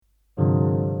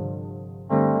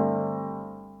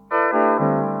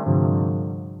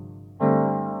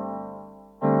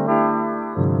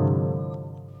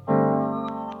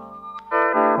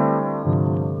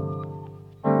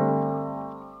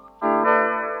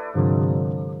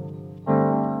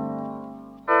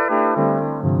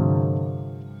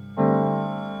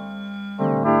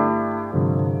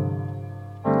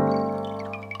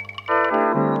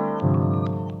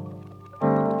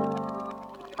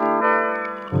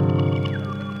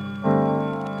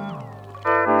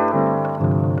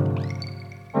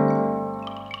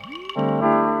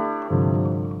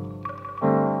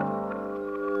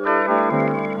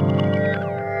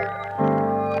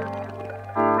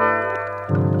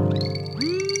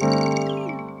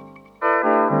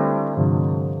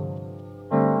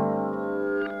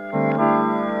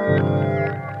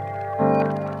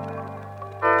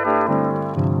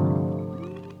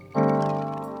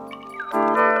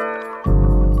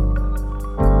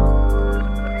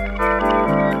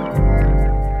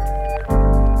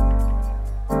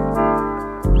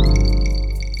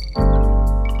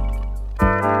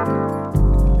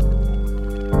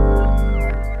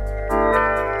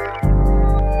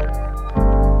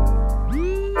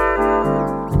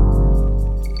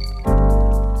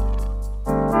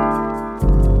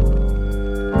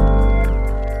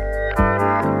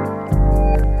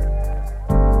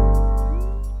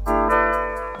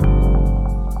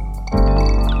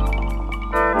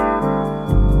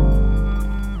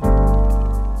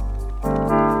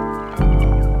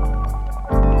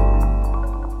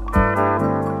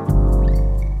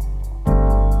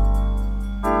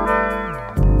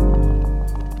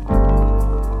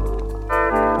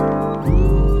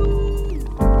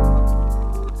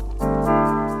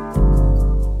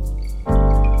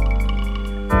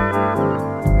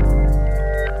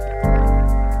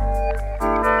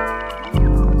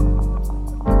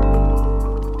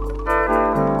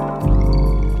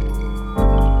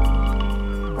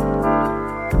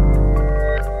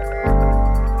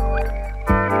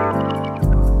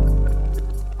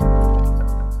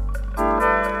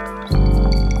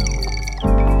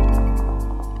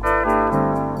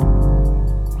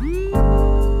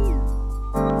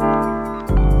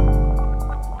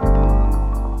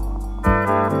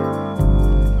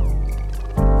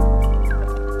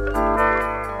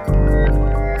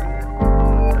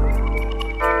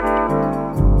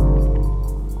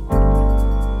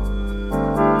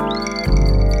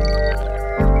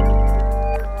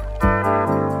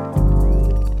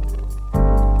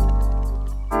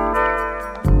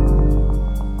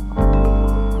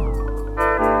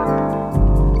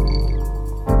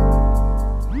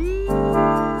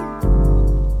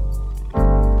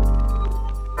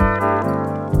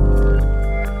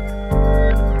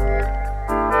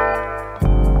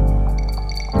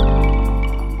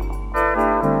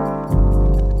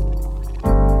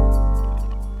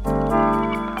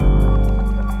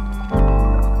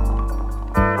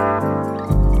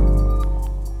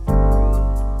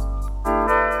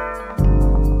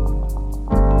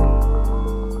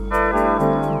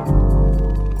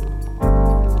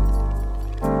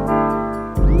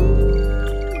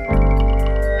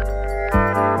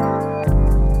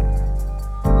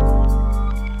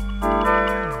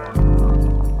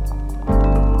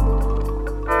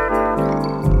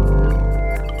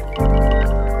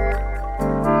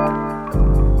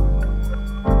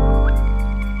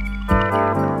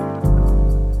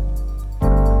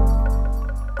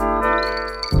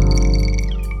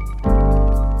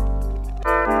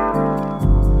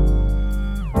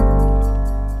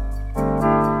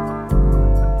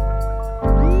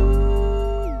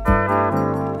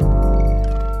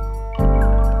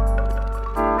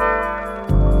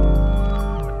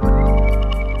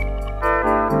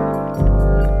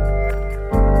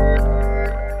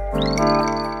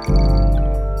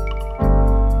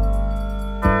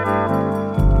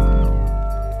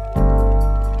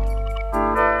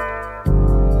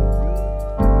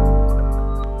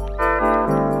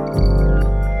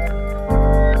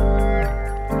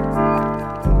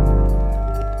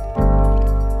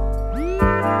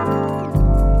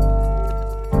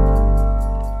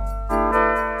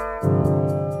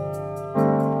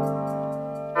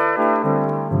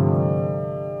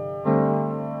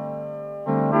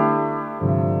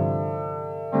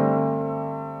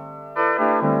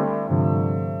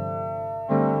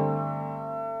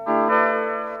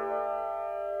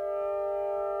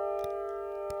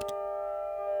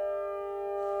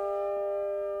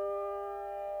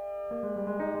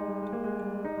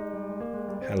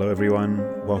Hello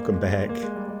everyone, welcome back.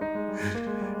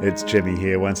 It's Jimmy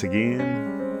here once again.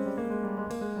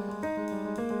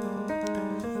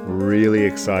 Really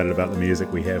excited about the music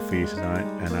we have for you tonight,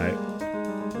 and I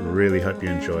really hope you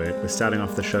enjoy it. We're starting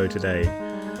off the show today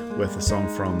with a song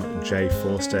from Jay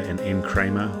Forster and N.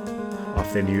 Kramer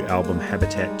off their new album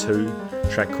Habitat 2, a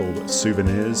track called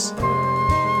Souvenirs.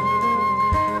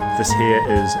 This here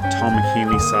is Tom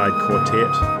Henley Side Quartet,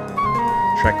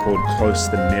 a track called Close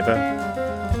Than Never.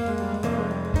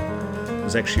 It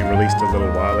was actually released a little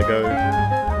while ago,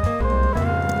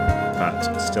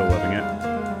 but still loving it.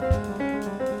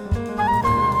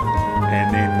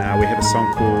 And then we have a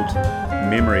song called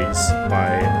Memories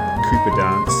by Cooper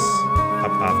Dance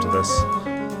up after this.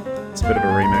 It's a bit of a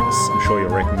remix, I'm sure you'll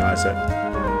recognise it.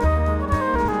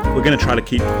 We're going to try to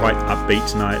keep quite upbeat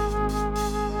tonight,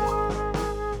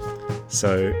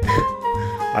 so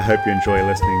I hope you enjoy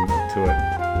listening to it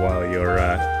while you're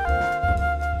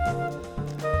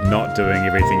not doing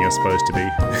everything you're supposed to be.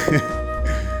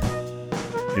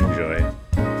 Enjoy.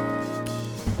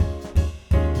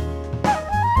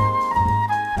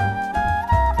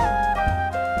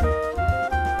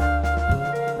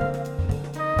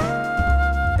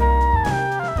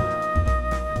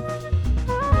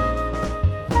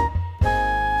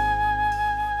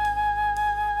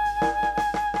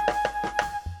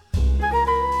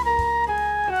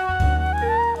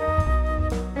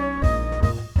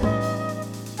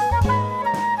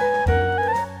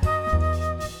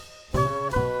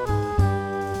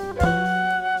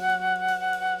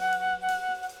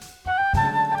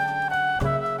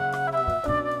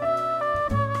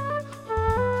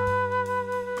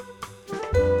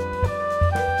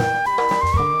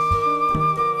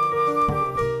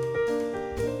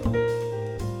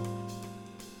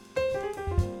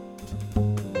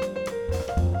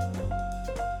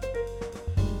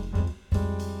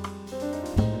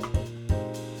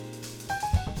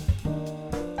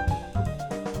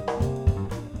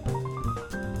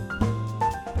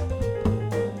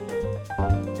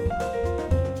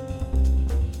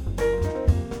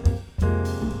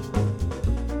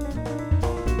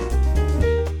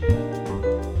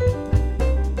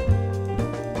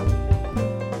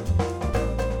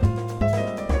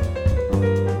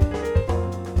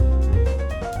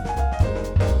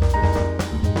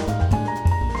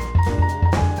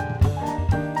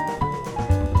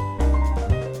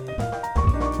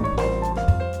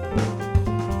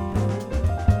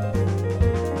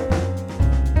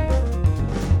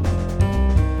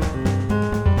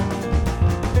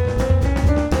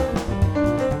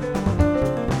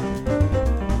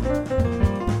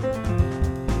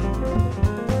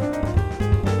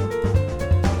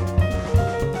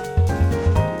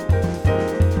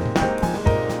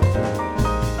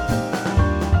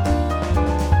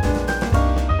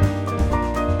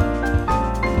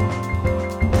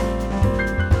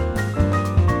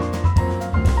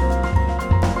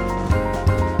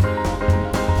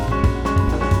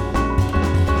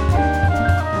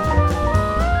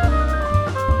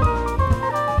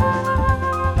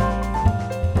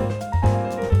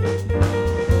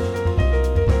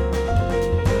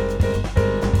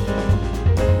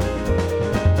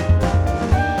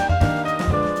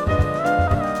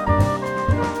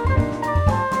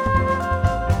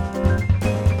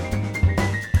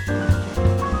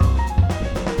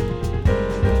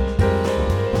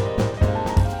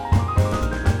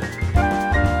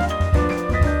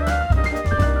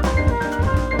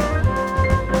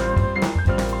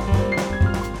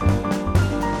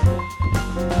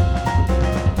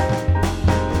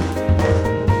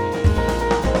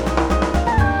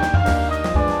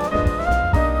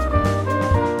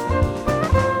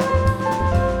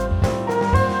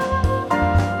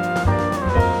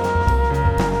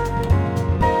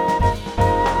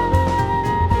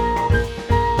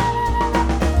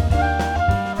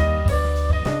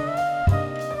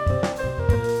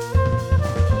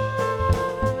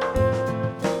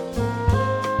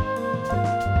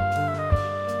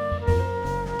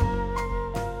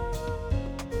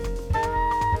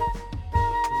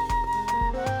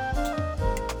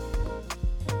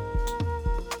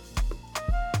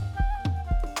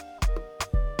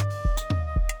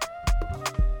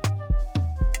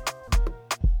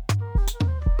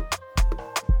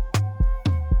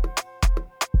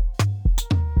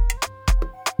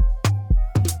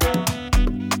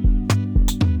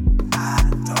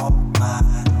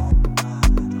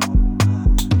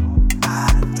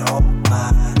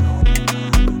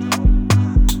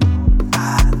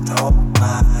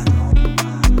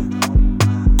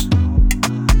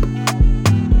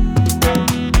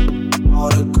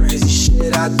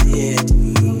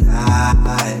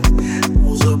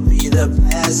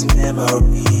 best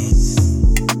memories.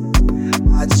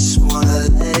 I just wanna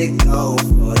let it go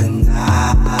for the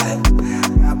night.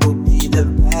 That would be the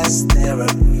best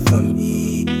therapy for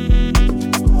me.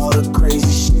 All the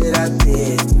crazy shit I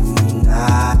did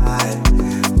tonight,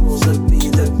 those would be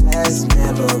the best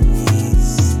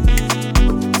memories.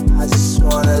 I just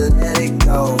wanna let it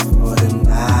go for the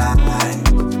night.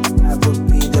 That would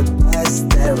be the best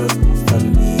therapy for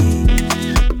me.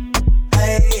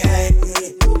 Hey, hey,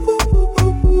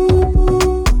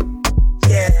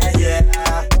 yeah, yeah.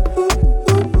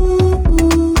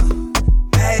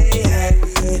 Hey, hey,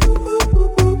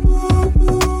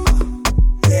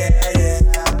 yeah, yeah.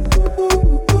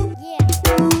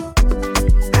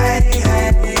 Hey, hey,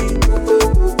 yeah,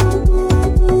 yeah.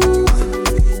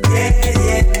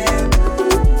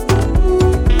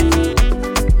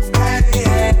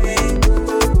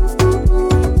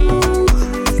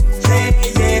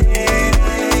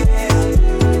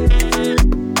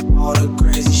 All the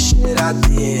crazy shit I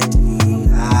did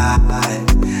tonight,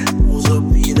 those will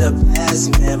be the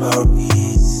best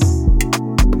memories.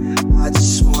 I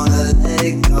just wanna let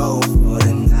it go for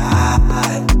the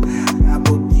night. That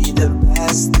would be the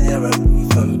best therapy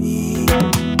for me.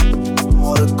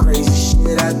 All the crazy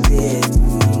shit I did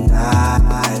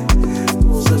tonight,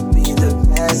 those will be the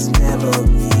best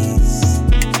memories.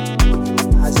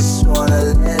 I just wanna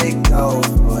let it go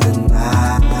for the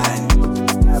night.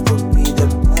 That would be the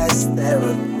best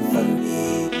therapy for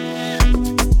me.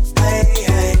 Hey,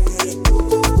 hey,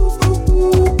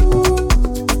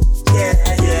 yeah,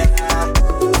 yeah.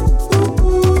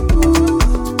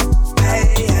 Hey,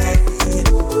 hey, yeah,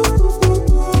 yeah.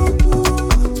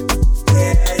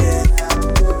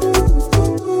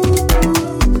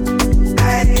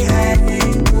 Hey, hey,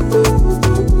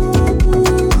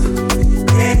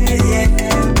 yeah,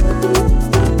 yeah.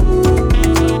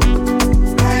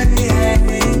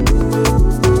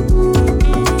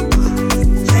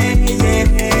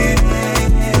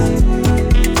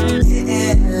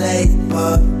 Getting late,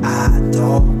 but I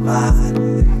don't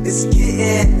mind. It's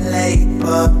getting late,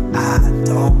 but I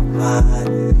don't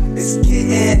mind. It's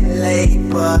getting late,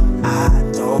 but I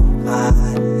don't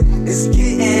mind. It's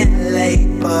getting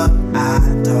late, but I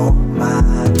don't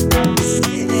mind. It's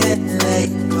getting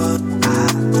late, but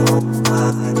I don't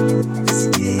mind. It's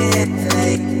getting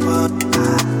late, but I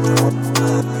don't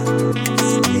mind.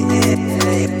 It's getting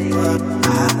late, but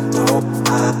I don't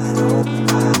mind.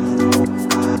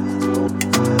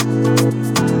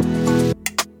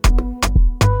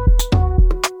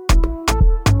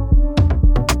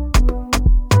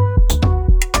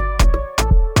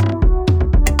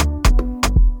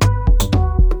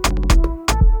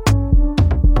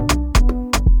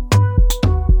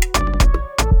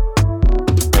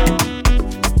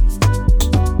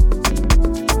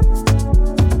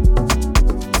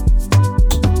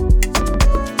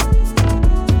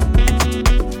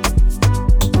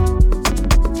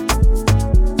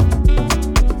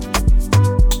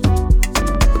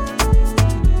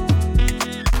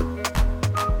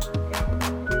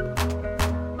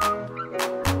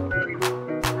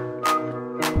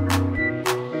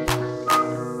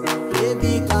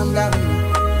 Baby, calm down.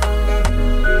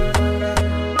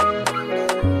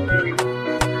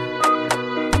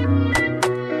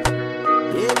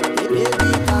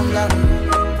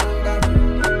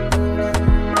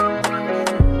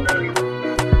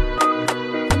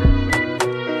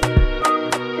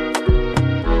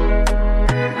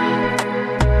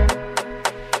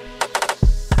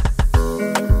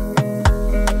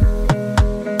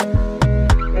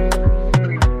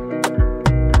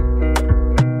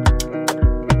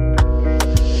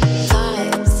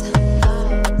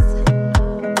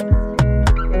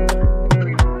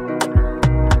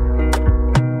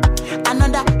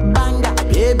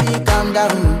 Baby, calm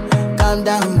down. Calm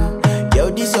down. Yo,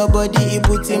 this your body, it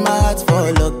puts in my heart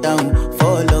for lockdown,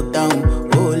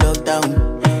 oh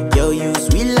lockdown. Yo, you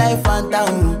sweet life,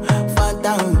 phantom,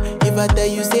 phantom. If I tell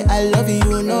you say I love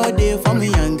you, no day for me,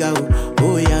 young girl,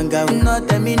 oh young girl. No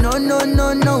tell me no, no,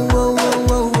 no, no, oh, oh,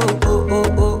 oh, oh, oh,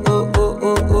 oh, oh, oh,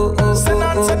 oh, oh, oh.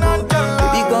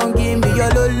 Baby, gon' give me your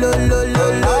lo, lo, lo, lo,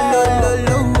 lo, lo, lo,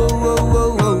 lo, oh, oh,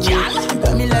 oh, oh. You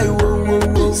got me like whoa, whoa,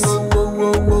 whoa, whoa,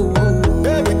 whoa, whoa, whoa.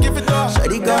 Baby, give it up.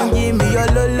 Shawty gon' give me your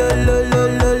lo, lo, lo, lo,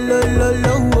 lo, lo, lo,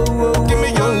 lo, oh, oh. Give me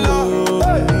your love.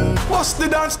 Hey. Bust the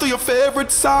dance to your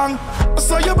favorite song. I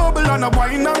saw you bubble on a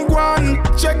wine and guan.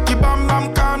 Check your bam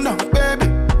bam, calm down, baby.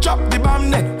 Drop the bam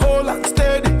then, hold on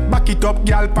steady. Back it up,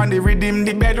 gal, pan the rhythm.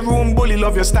 The bedroom bully,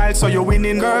 love your style, so you're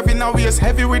winning. Curve in a waist,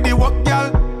 heavy with the work,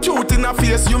 gal. Cute in her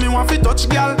face, you me want fi touch,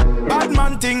 gal. Bad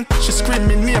man thing, she scream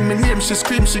me name, she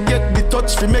scream, she get the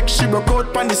touch, fi make she broke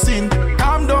out pan the scene.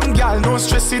 Calm down, gal, no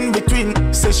stress in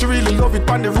between. Say she really love it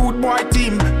pan the rude boy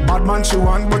team. Bad man she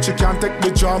want, but she can't take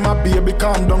the drama. Baby,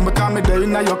 calm down, because me there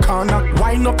in your corner.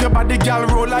 Wind up your body, gal,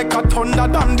 roll like a thunder.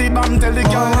 Damn the bam, tell the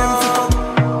gal them fi.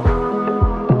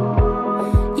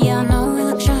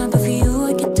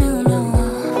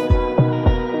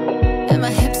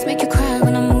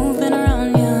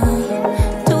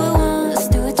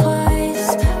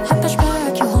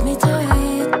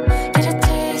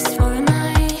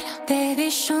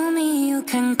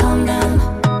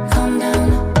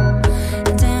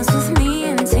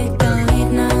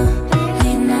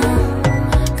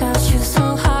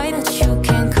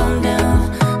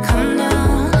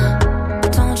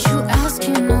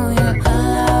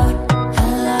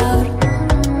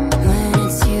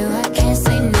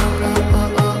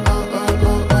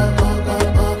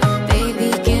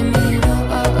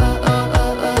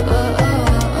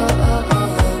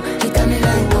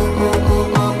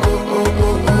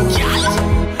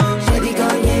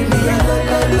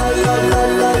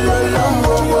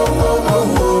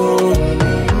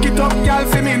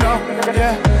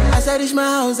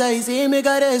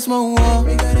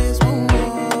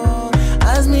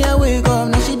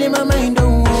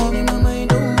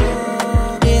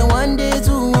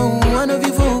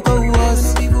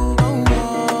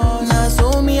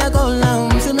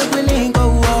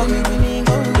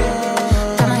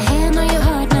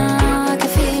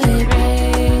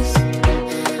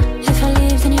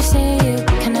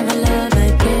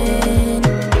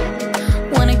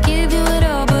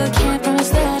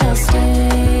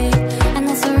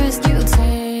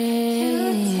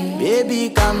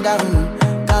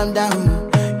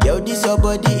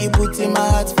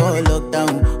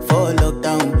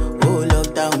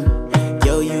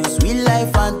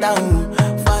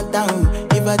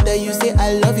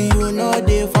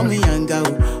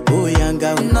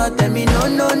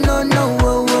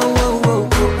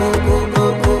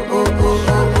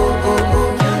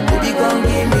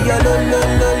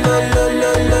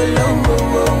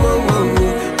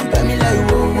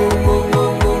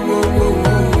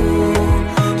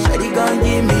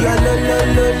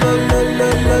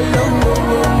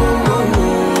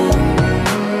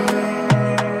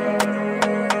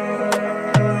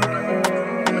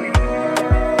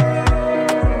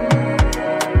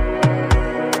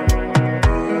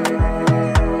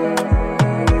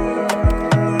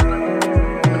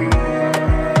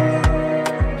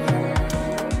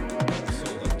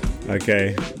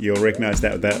 Okay, you'll recognize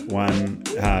that one.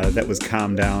 That was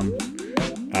Calm Down.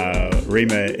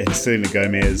 Rima and Selena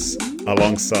Gomez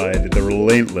alongside the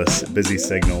relentless Busy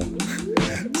Signal.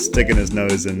 Sticking his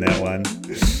nose in that one.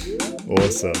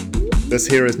 Awesome. This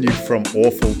here is new from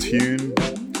Awful Tune.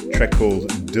 Track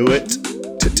called Do It.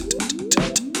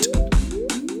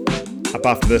 Up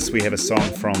after this we have a song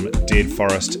from Dead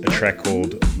Forest, a track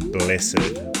called Blessed.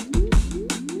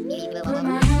 Put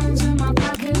my hands in my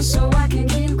pockets so I can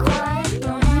keep quiet.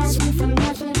 Don't ask me for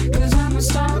nothing, cause I'ma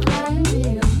stop lying to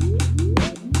you.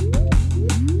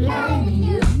 Lying to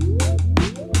you.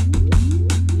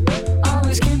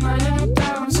 Always keep my head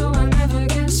down so I never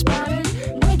get spotted.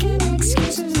 Making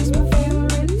excuses is my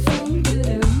favorite thing to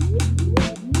do.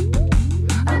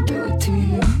 I do it to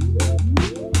you.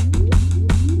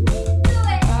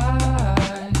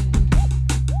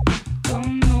 I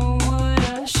don't know what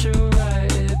I should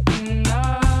write. It'd be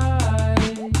nice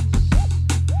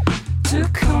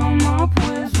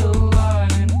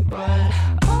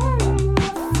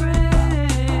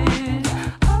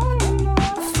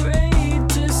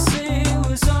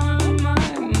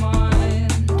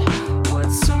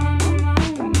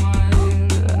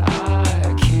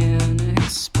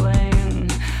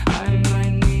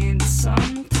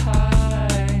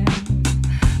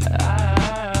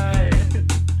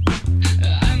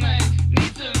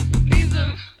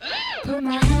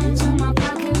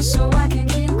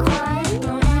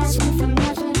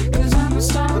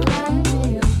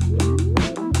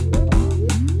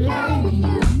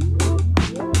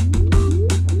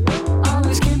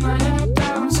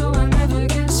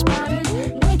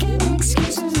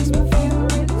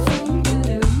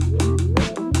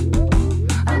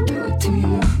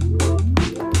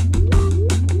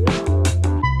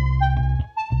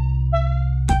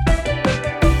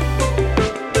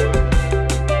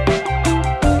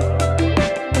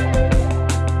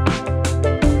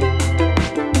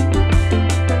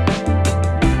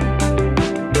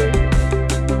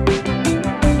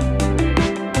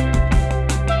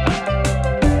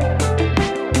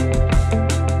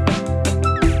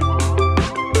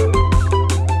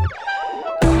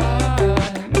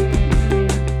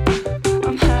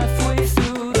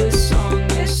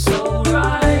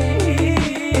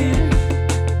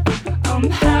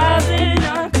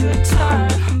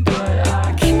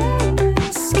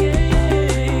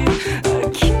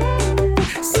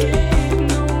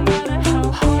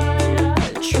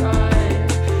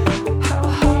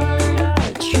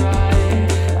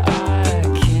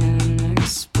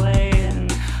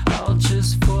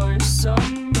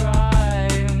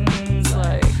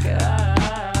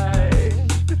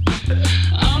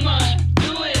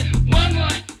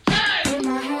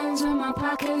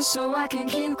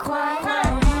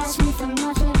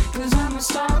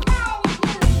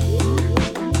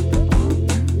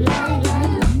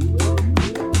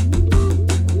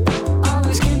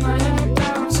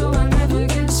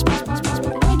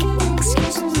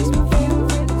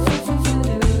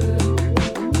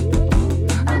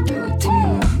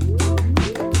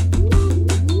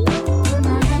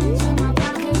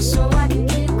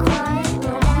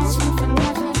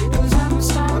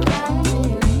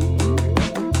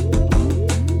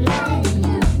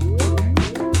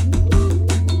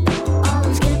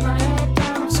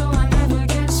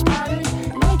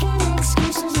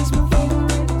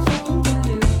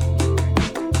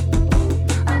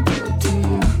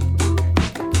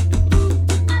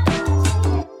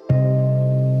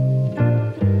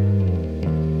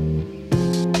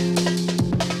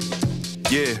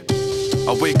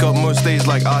most days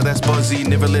like, that's buzzy.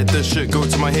 Never let this shit go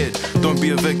to my head. Don't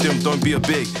be a victim, don't be a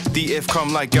big DF,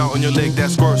 come like out on your leg,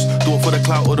 that's gross. Do it for the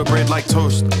clout or the bread like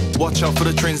toast. Watch out for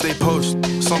the trends they post.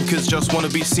 Some kids just wanna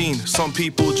be seen. Some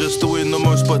people just doing the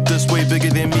most, but this way bigger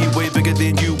than me, way bigger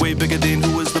than you, way bigger than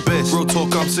who is the best. Real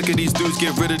talk, I'm sick of these dudes,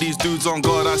 get rid of these dudes. On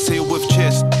God, I say it with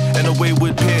chest and a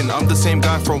wayward pen. I'm the same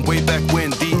guy from way back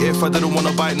when. DF, I didn't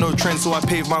wanna bite no trend, so I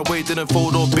paved my way, didn't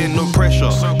fold or bend, no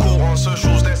pressure. So cool on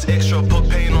socials, that's extra. Put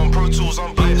pain on Pro Tools,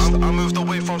 I'm blessed. I moved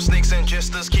away from snakes and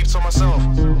jesters, keep to myself.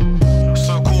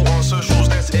 So cool on socials,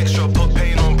 that's extra. Put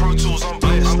pain on Pro Tools, I'm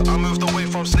blessed. I moved away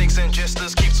from snakes and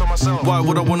jesters, keep to myself. Why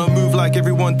would I wanna move like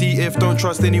everyone? DF, don't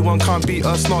trust anyone, can't beat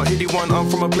us, not hitty one. I'm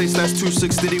from a place that's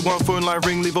 2631, phone line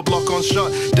ring, leave a block on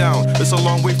shut down. It's a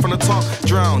long way from the top,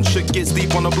 drown. Shit gets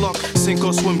deep on the block, sink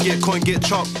or swim, get coin, get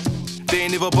chopped. They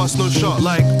ain't never bust no shot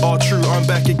like, true, I'm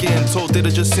back again. Told they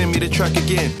to just send me the track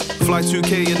again. Fly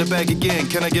 2K in the bag again.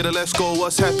 Can I get a let's go,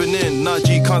 what's happening? Nah,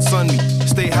 G can't sun me.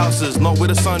 Stay houses, not where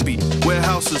the sun be.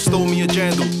 Warehouses, stole me a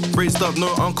jandal. Raised up,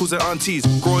 no uncles and aunties.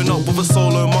 Growing up with a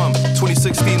solo mum.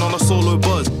 2016 on a solo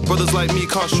buzz. Brothers like me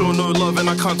can't show no love and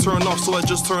I can't turn off, so I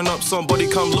just turn up.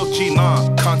 Somebody come look, G,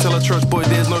 nah. Can't tell a church boy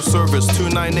there's no service.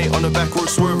 298 on the back road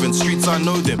swerving. Streets I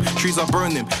know them, trees I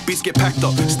burn them. Beats get packed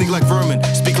up, sneak like vermin.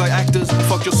 Speak like actors,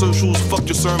 fuck your socials, fuck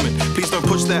your sermon. Please don't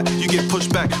push that, you get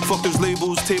pushed back. Fuck those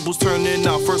labels, tables turning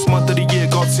now. First month of the year,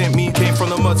 God sent me. Came from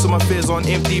the mud to my fears on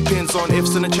empty pins, on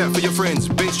ifs in the chat for your friends.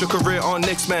 Base your career on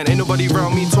next man. Ain't nobody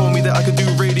around me told me that I could do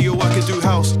radio, I could do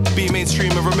house. Be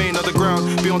mainstream and remain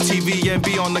underground. Be on TV and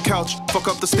be on the couch. Fuck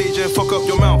up the stage and fuck up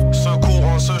your mouth. So cool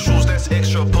on socials, that's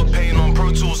extra. Put pain on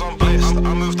Pro Tools, I'm blessed.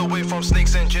 I moved away from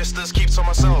snakes and jesters, keep to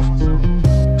myself.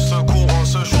 So cool on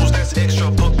socials, that's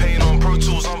extra. Put pain on Pro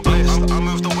Tools, I'm blessed. I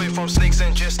moved away from snakes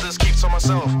and jesters, keep to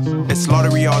myself. It's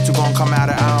lottery all to go and come out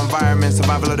of our environment.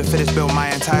 Survival of the fittest, build my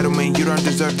entitlement. You don't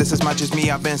deserve this as much as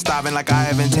me. I've been starving like I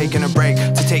haven't taken a break.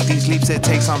 To take these leaps, it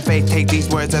takes some faith. Take these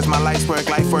words as my life's work.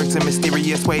 Life works in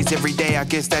mysterious ways every day. I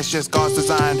guess that's just God's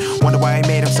design. Wonder why he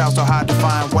made himself so hard to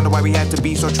find. Wonder why we had to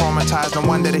be so traumatized. No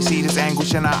wonder they see this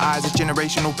anguish in our eyes. It's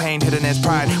generational pain hidden as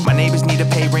pride. My neighbors need to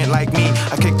pay rent like me.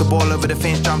 I kicked the ball over the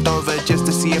fence, jumped over just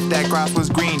to see if that grass was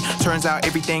green. Turns out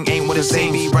everything ain't what it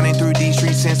seems. Running through these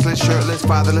streets, senseless, shirtless,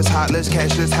 fatherless, heartless,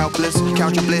 cashless, helpless.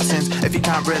 Count your blessings if you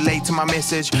can't relate to my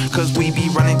message. Cause we be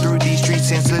running through these streets,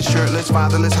 senseless, shirtless,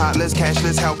 fatherless, heartless,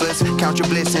 cashless, helpless. Count your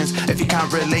blessings if you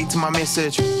can't relate to my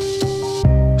message.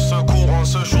 So cool on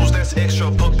socials, that's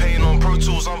extra. Put pain on Pro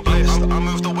Tools, I'm blessed. I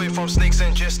moved away from snakes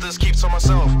and jesters, keep to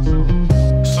myself.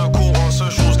 So cool on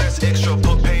socials, that's extra.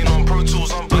 Put pain on Pro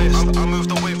Tools, I'm blessed. I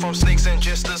moved away from snakes and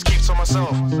jesters, keep to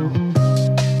myself.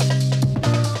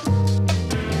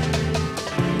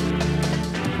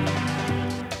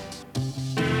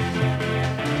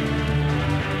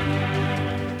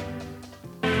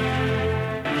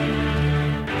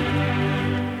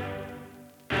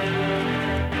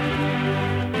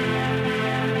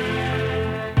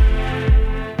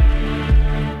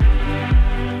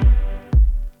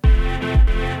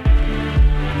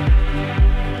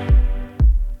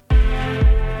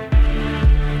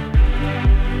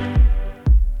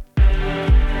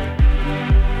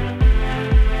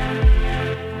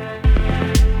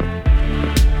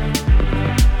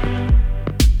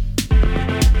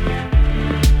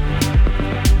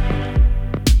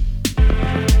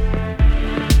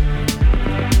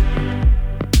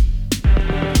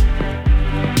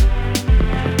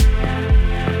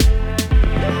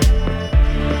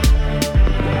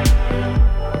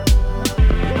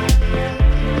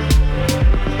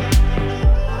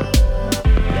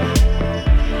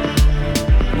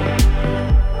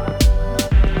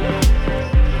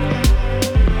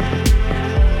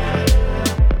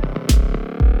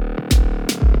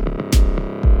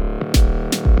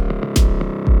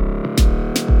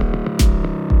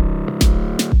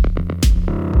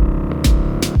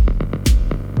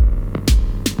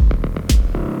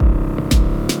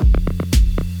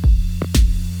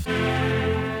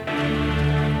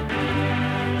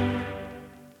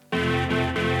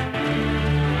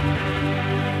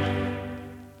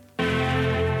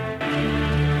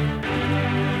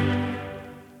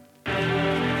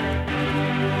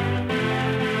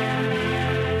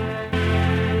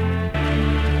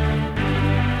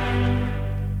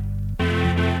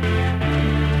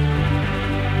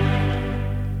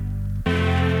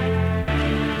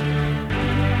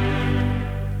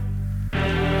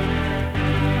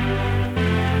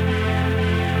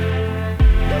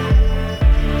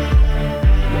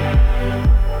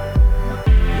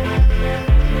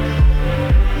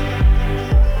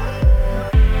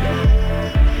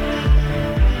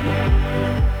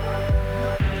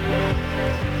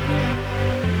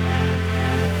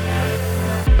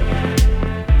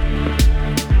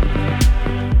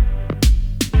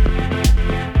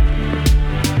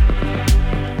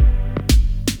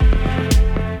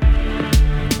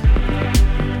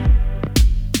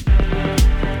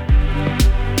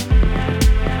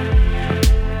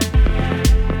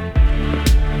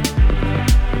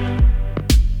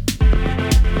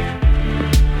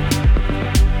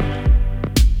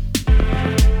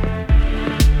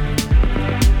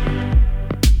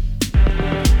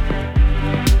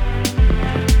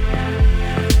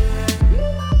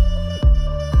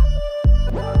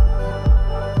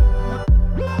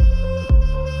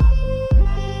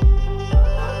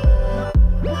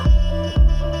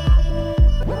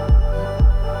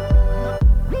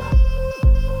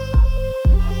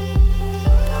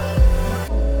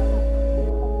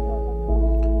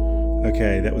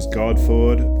 Okay, that was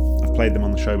Godford. I've played them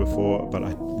on the show before, but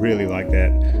I really like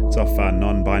that. It's off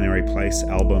Non-Binary Place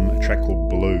album, a track called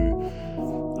Blue.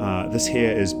 This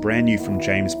here is brand new from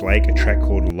James Blake, a track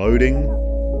called Loading.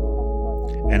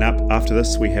 And up after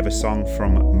this, we have a song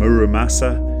from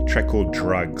Murumasa, a track called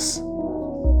Drugs.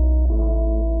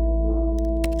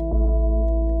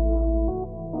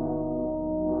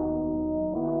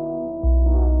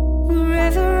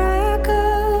 Wherever I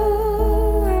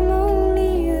go, I'm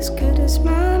only as good as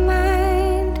my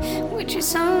mind, which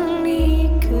is only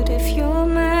good if you're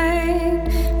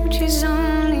mine, which is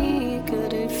only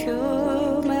good if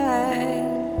you're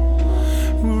mine.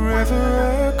 Wherever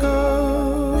I go,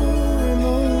 I'm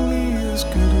only as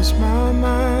good as my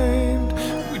mind,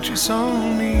 which is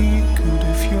only good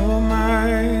if you're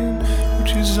mine,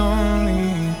 which is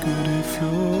only good if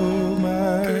you're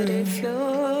mine. Good if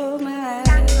you're mine.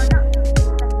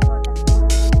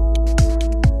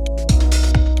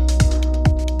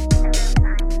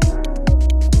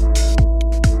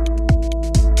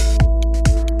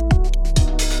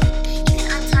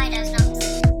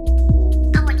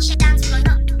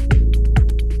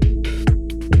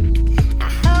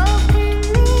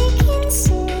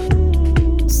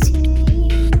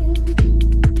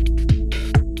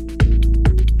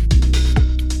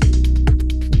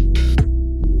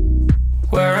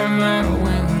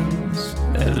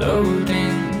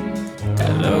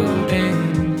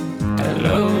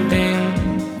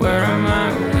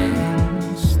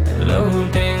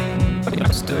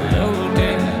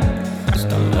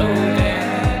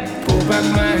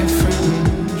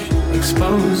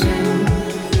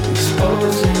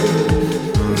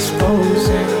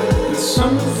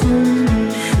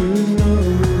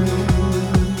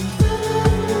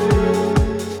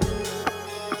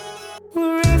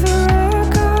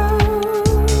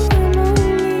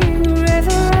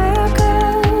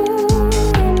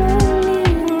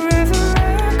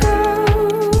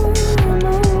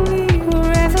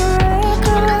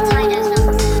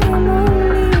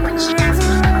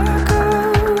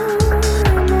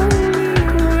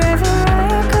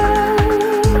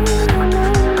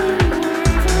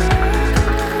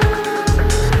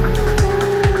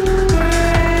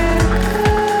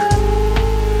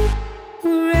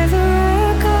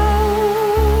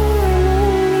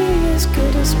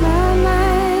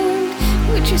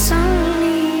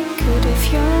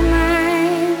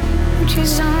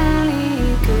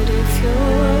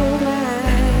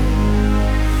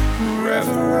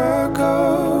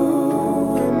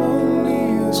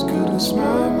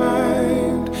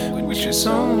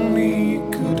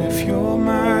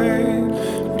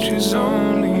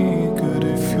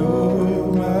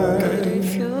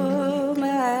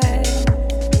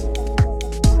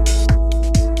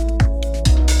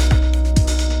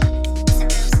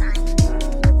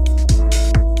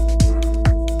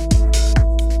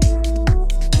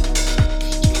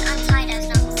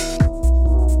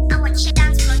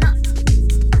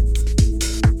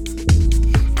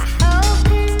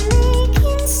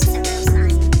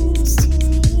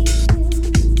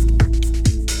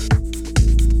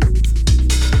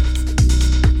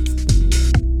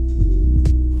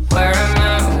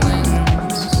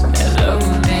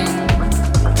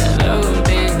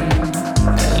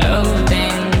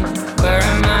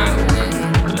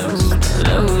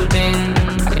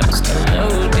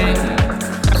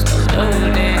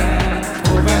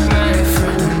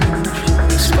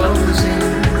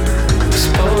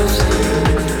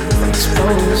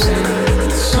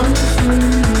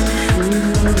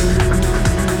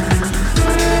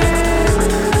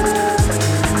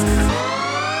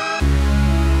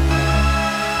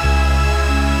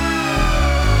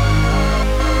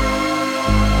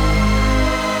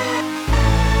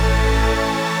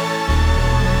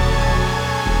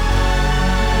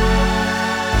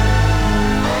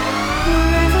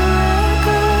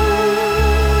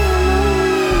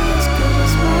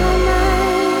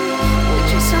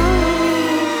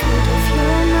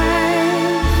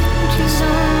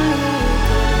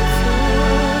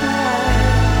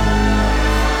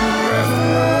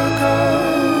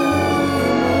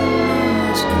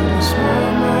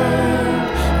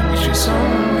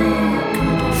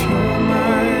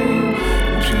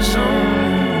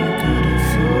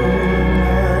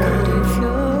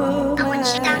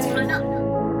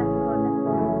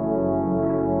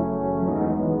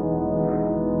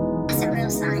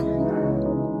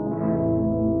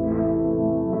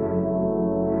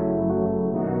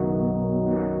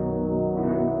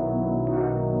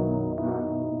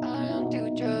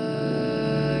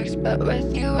 but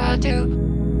with you I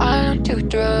do. I don't do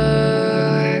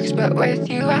drugs, but with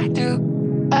you I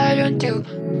do. I don't do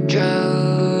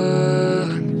drugs.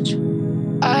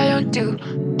 don't do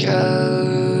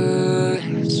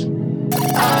drugs.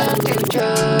 I don't do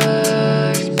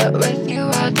drugs, but with you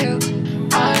I do.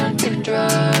 I don't do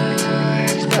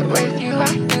drugs, but with you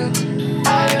I do.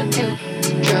 I don't do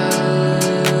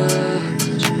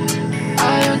drugs.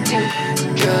 I don't do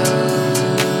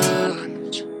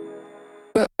drugs,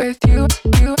 but with you, I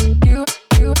do. With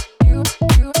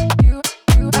you,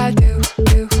 I do.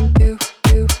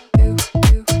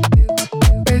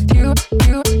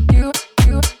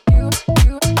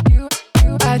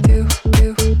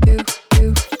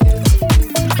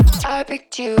 I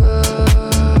picked you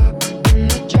up in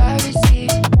the driver's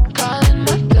seat, calling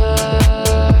my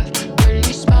bluff. When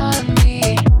you smile at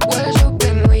me, words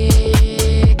open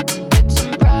weak. Get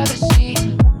some privacy,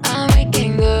 I'm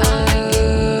making love.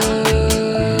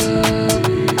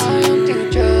 I don't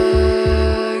do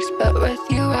drugs, but with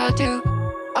you I do.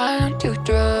 I don't do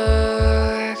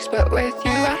drugs, but with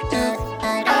you I do.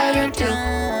 I don't do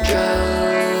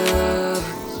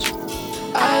drugs.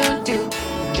 I don't do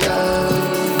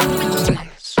drugs,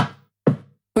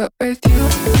 but with you,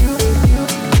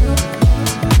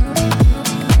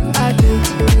 I do.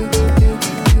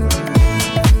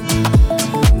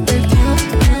 With you, I do. With you, I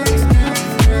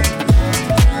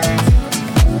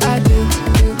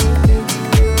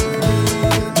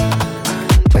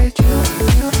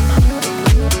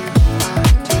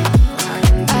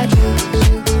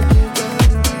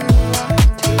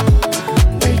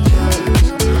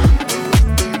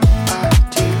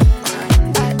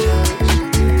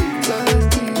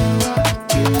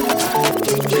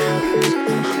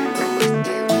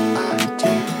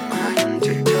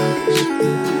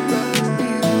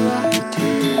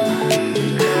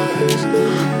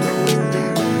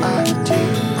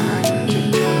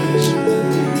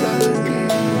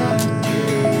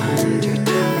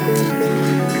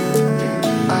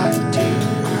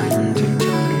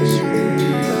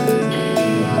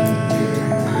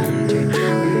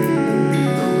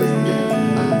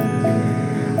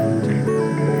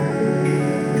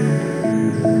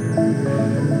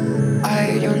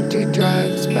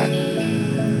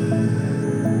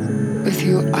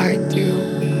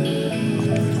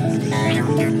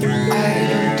do. I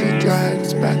don't do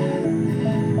drugs, but with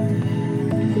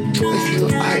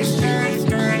you I do.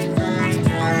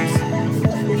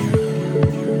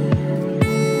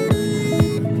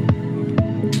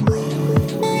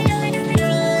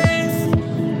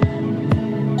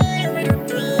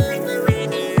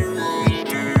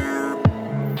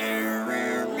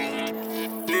 don't do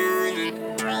drugs, but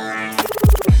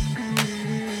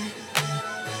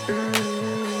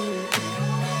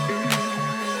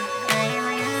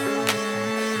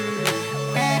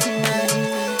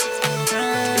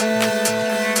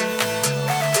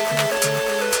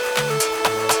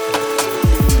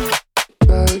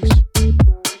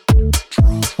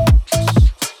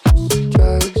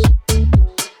with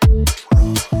you I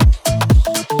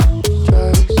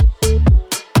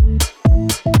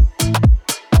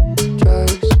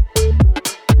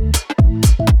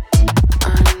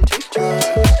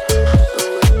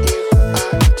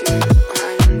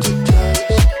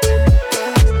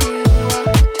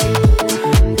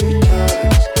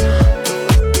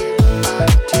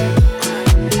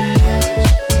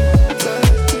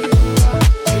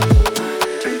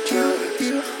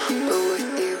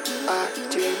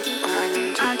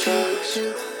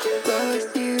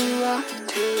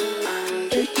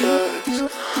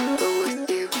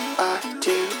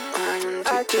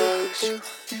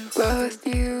Both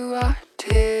you are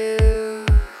too.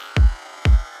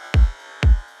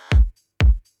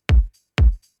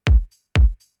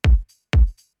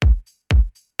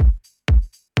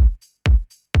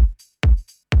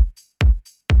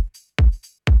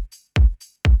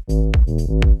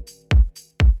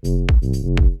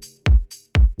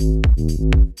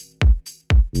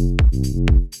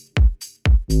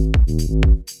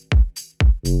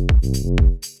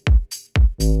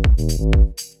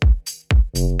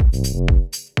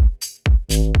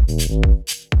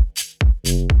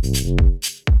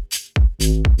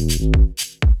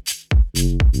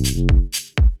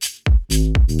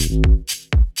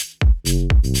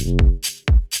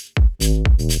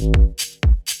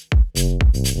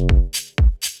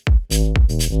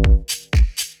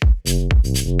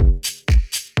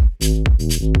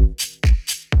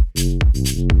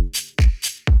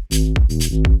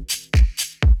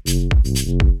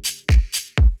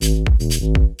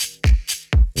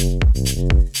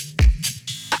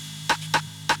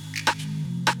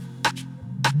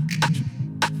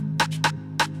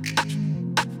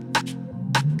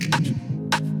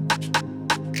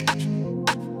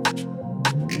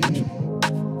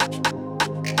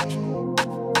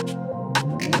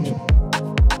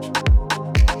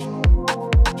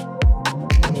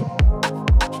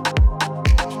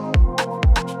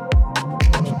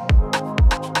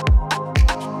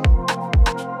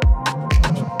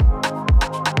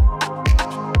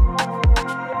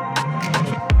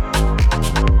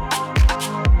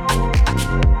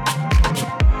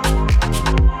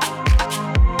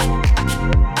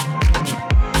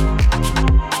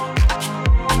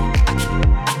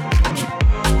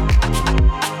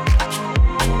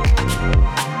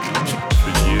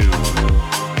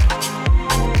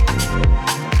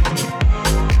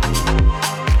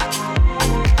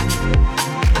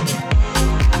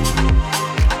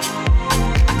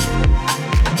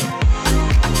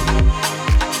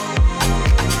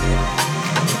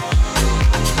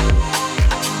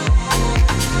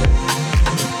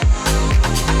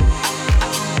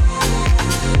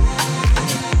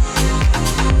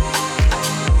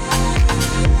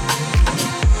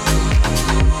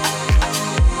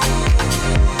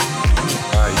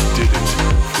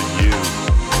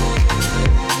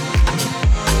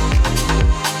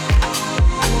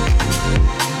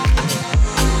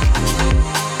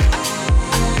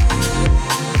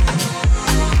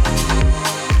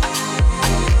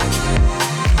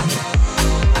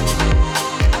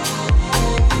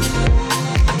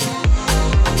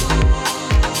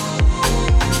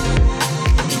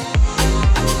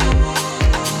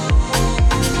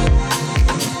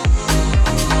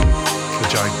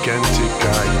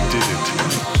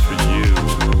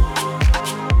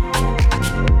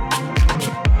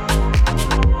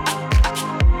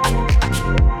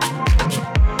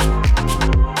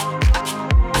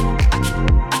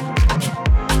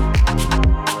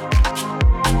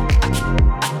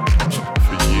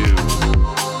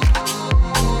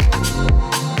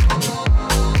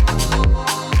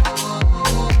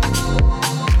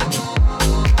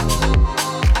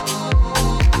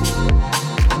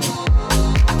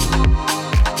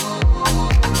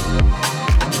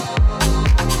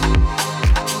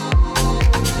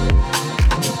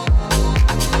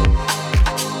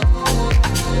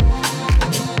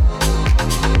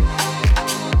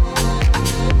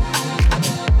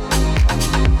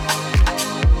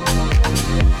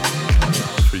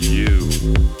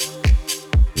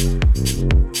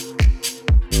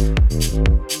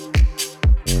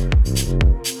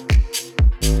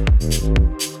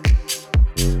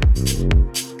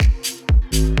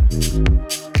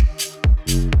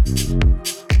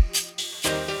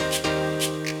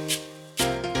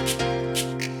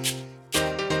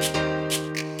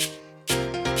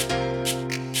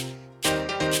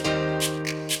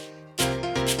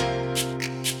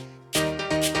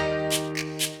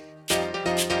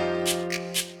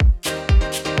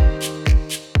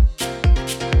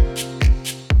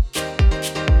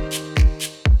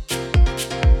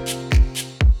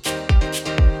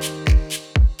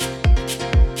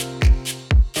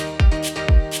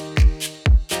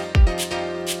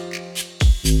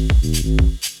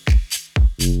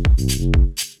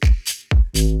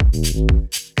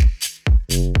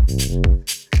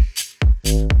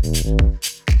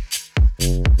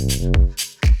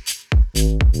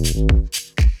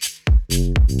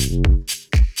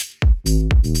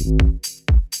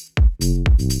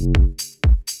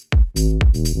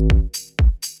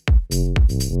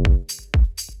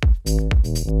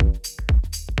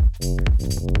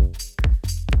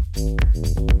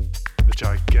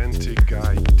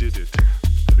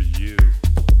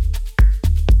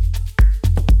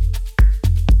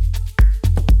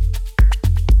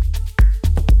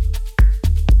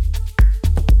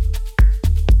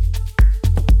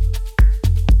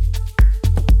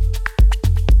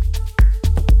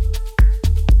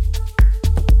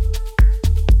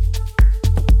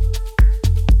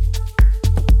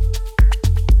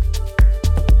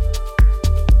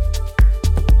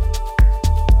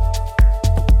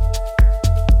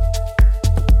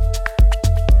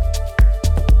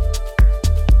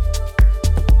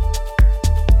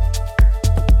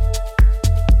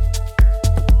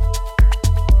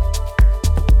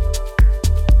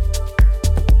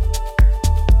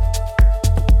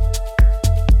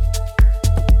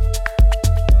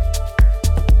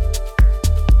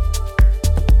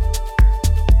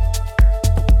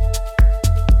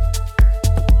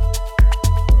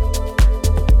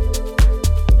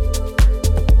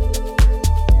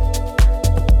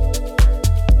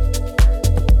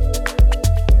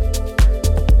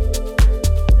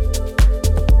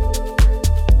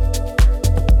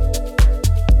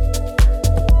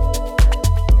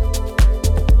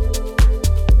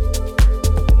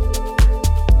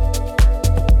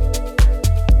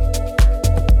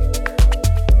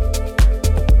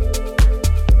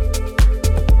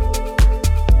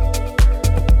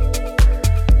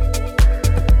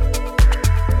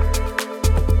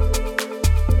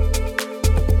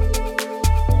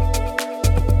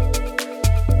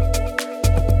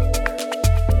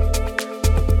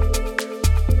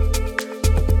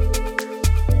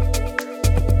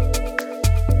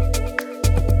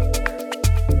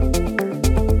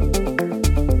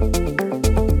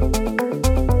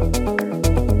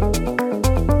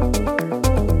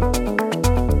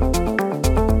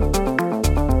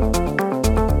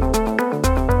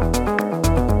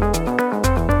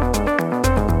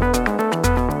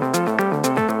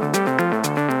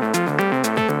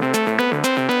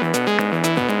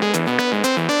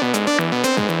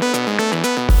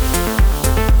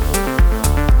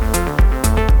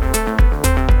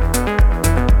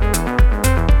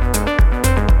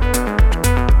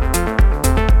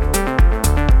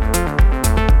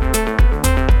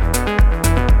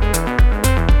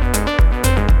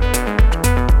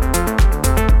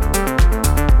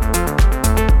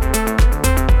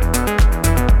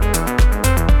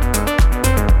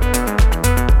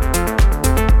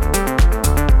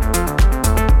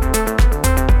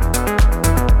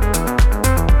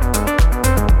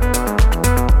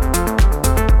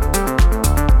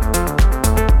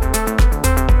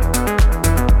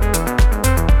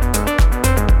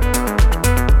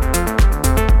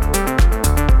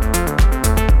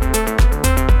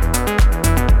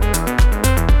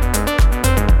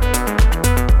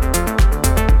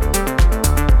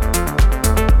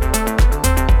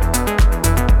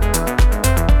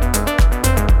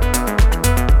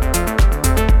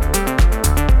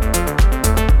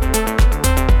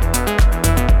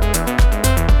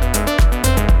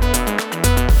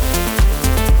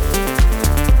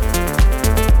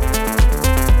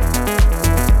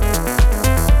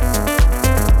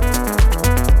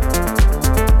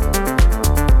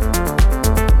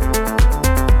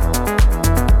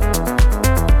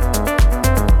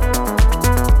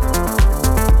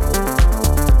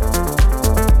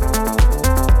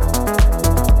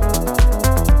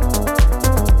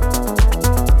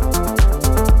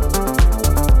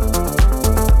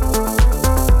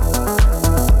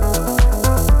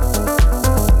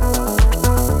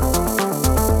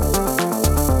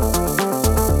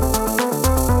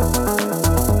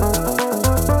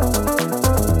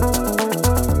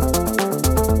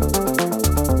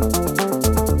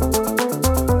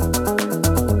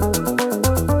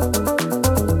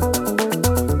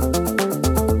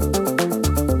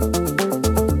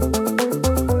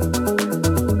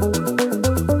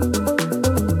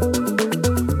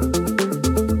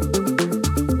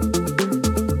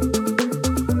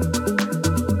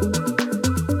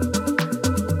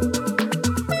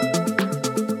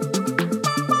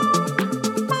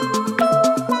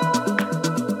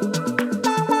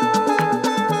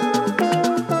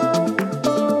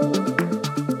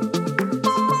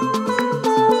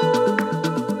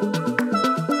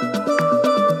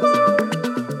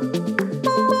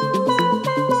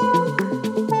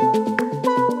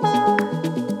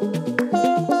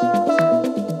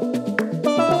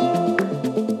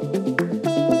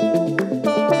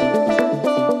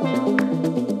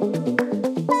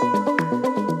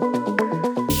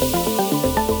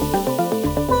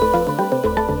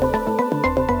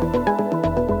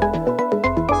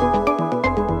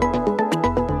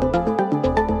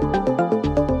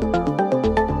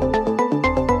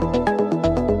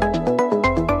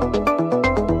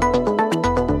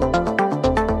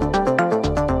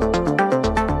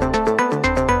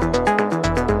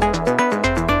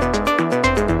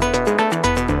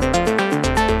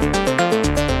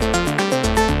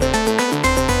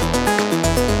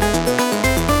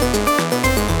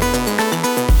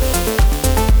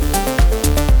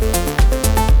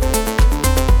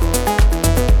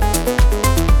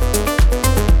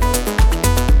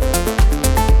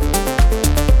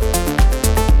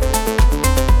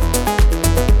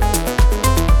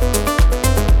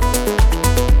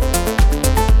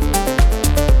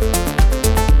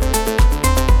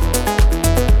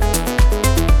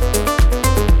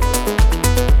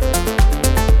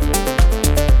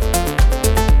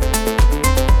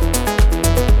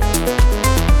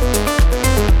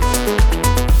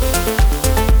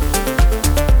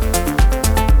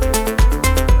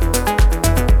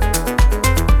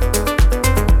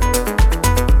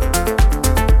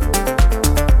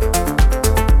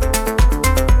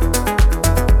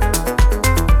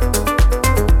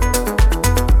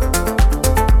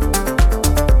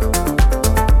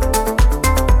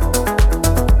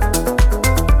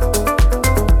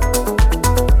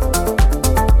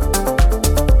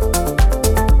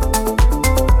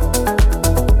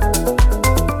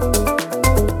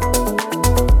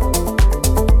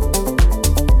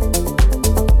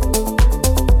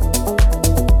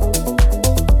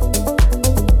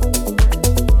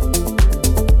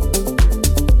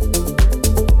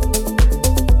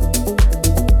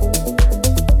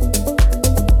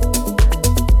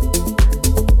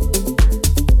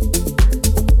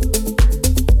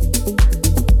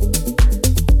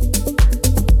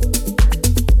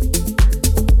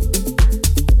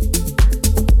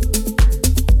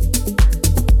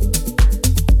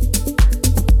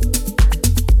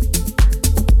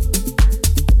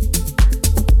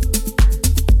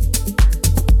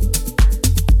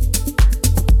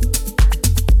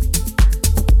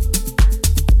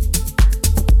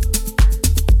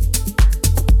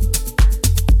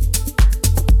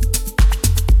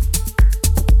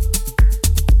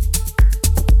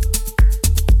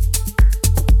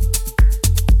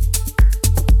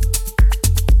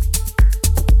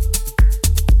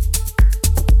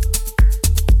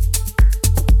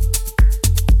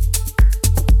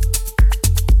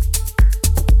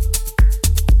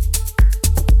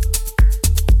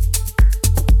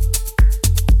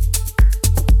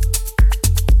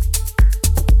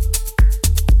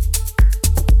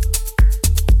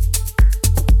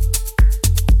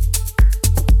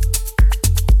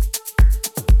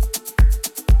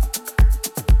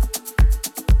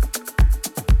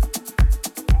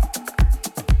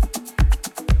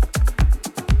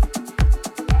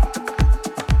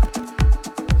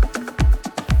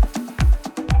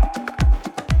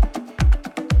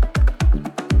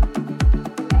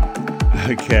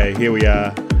 Okay, here we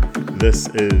are. This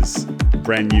is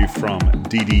brand new from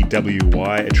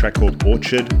DDWY, a track called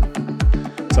Orchard.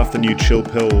 It's off the new Chill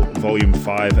Pill Volume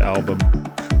 5 album.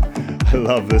 I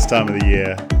love this time of the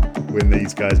year when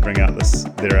these guys bring out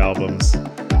their albums.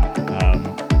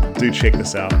 Do check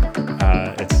this out.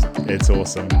 It's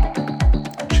awesome.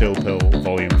 Chill Pill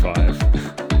Volume 5.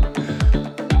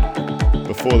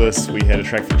 Before this, we had a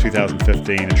track from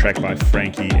 2015, a track by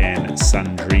Frankie and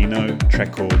Sandrino, a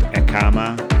track called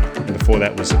Akama. And before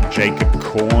that was Jacob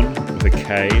Korn with a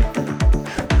K,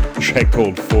 a track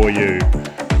called For You.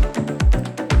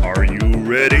 Are you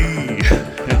ready?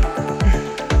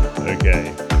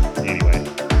 Okay, anyway,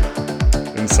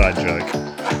 inside joke.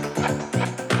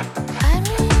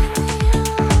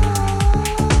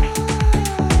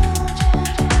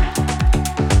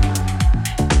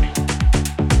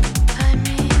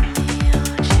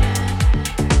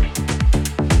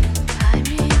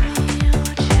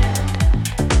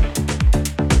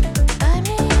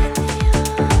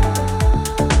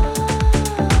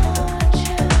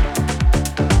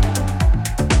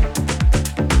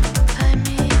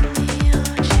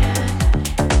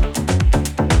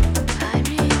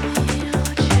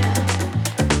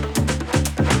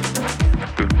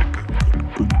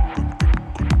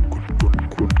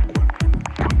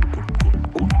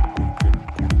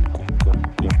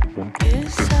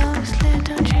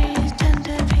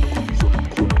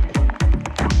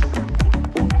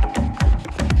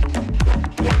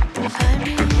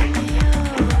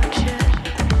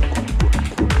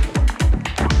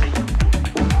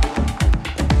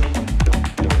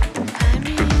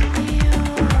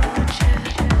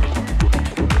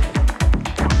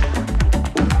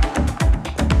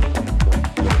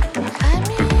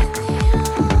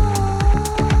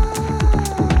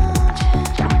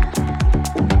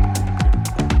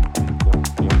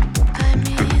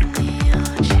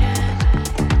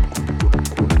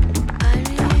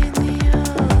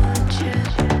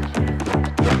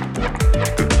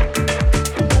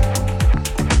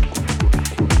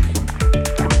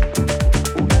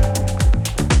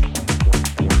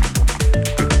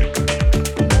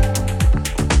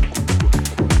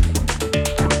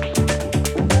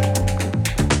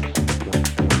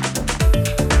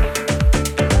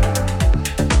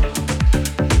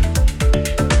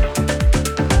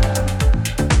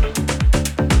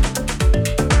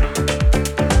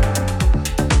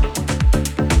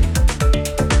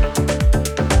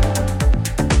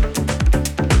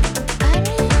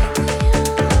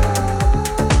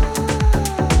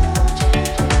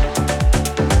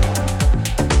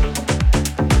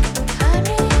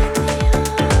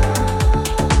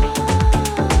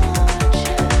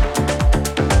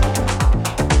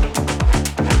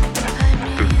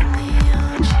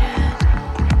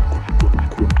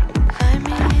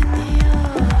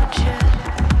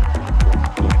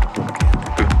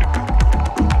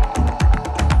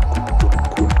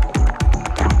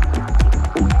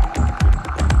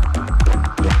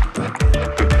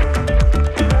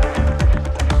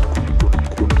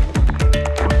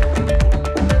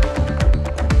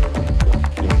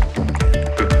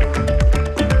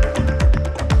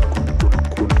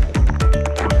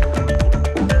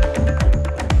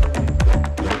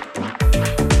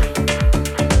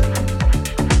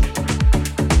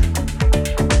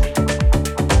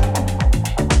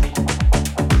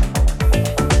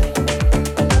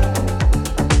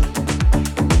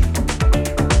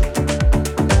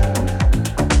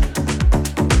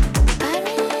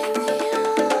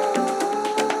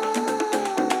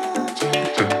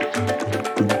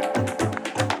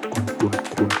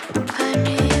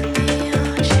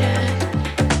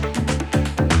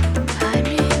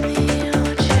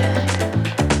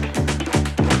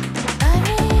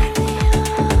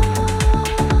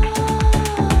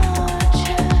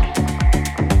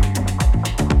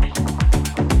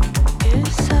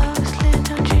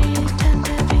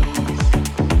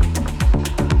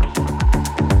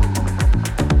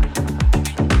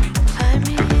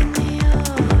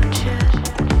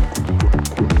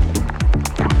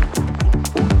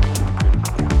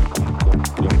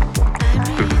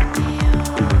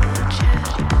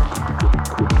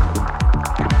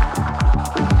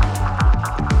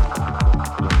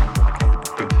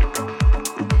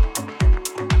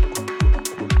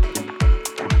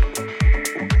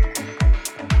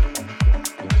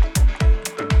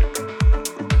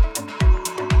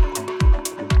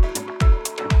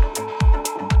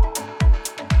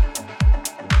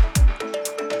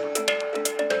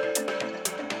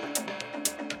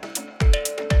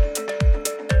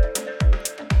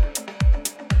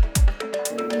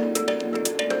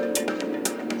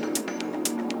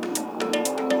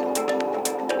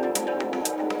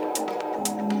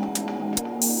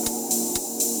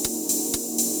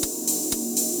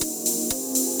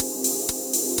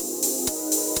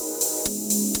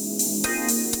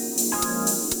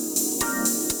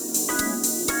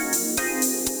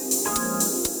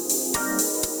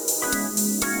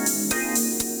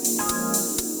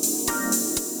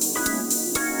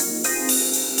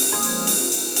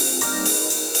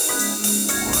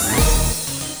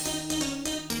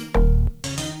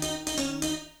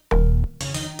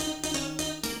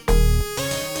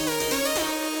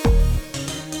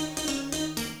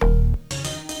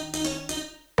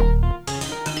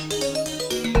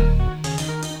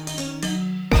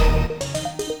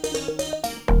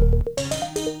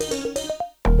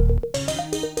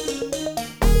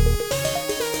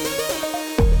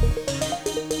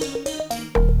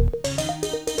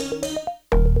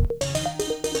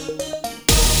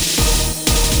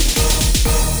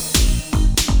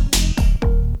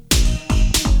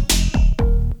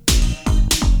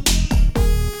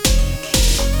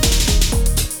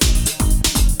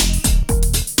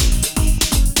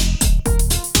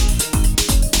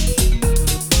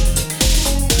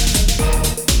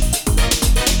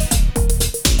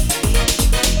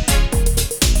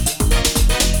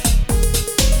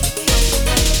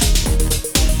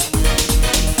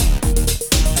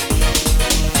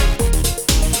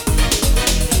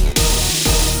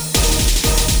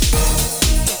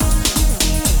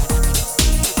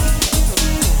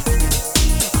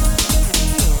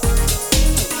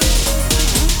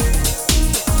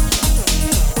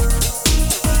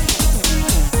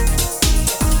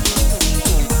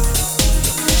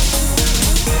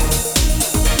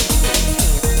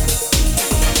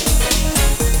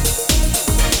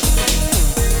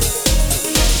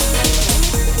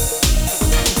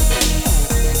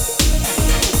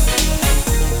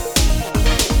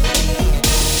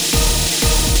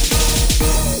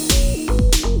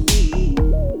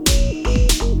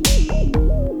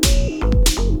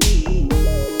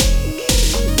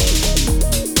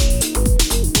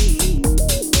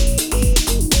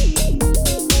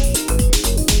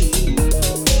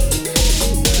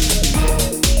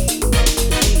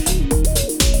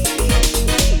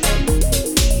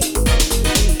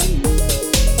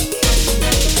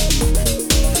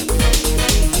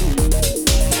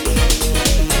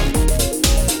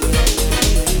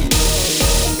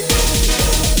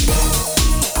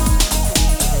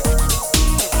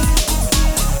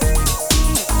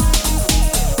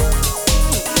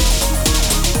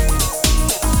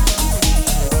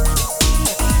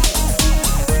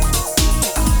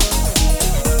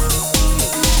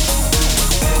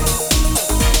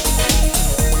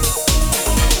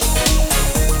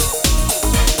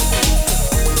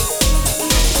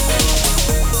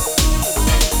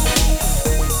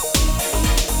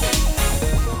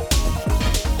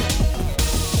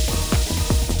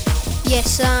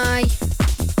 Yes, I.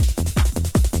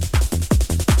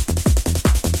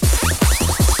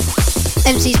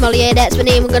 MC Smolly, yeah, that's my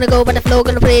name. I'm gonna go by the flow,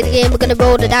 gonna play the game, we're gonna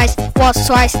roll the dice. Once or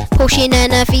twice, pushing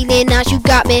and feeling that you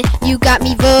got me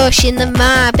version of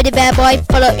mine. Pretty bad boy,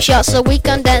 pull up shots so we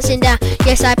can dancing down.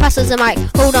 Yes, I passes the mic,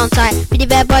 hold on tight. Pretty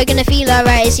bad boy, gonna feel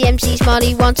alright. It's the MC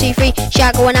Smolly, 1, 2, 3.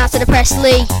 Shout going out to the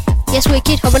Presley. Yes,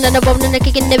 wicked, hopping on the bomb and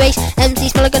kicking the bass. MC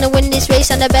Smolly gonna win this race.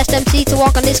 I'm the best MC to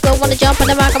walk on this go. Wanna jump on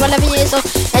the mic, I'm 11 years old.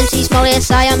 MC Smolly, yes,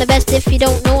 I'm the best. If you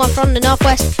don't know, I'm from the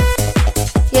Northwest.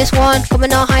 Yes, one,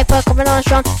 coming on hyper, coming on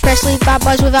strong. Presley, bad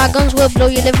boys with our guns, we'll blow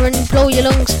your liver and blow your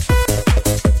lungs.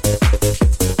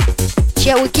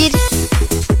 Shit, wicked.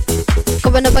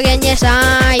 Coming up again, yes,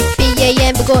 I.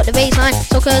 BAM, we got the baseline.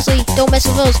 So Kersley, don't mess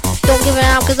with us. Don't give it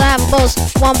out, cause I have a buzz.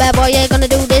 One bad boy, yeah, gonna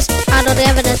do this. I know the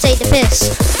evidence, take the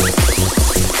piss.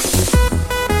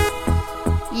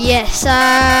 Yes,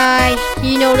 I.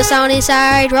 You know the sound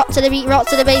inside. Rock to the beat, rock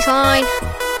to the baseline.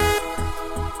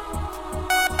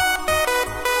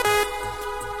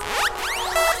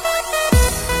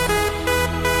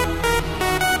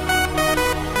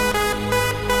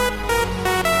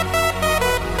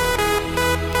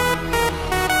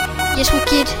 Yes,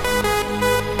 wicked.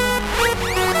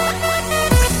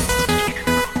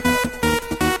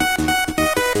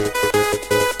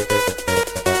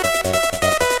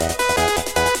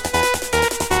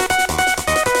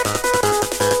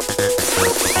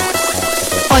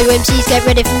 All you MCs get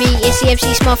ready for me. It's the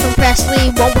MC Smart from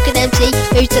Presley. One wicked MC.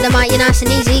 Who's to the mic, you're nice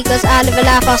and easy. Cause I live a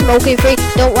life I'm smoking free.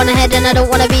 Don't wanna head and I don't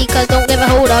wanna be. Cause don't give a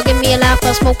hold or give me a laugh.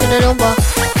 I'm smoking a number.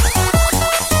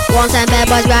 One time bad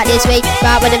boys right this way.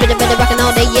 Right with a bit of back and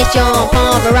all day. Yes, jump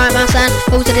on the right my son.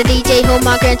 Who's to the DJ, hold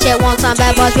my grand check. One time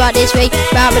bad boys right this way.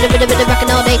 Right with a bit of back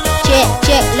and all day. Check,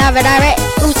 live and direct.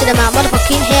 Who's to the mouth,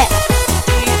 motherfucking hit.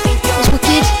 It's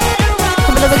wicked.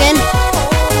 Coming up again.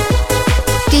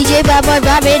 DJ bad boy,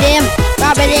 rap it in.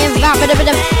 Don't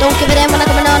give it in when I'm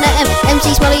coming on at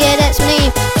MC Smolly, yeah, that's my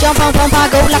name. Jump on, pump, I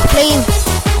go like a flame.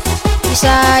 You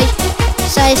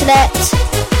say select.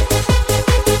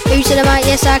 Who's to the mic,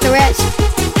 yes, I correct.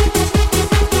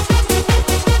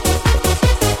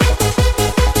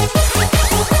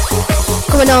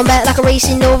 Coming on back like a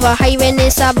racing Nova. How you in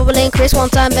this side, bubbling Chris? One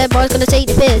time, bad boy's gonna take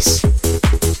the piss.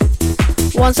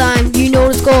 One time, you know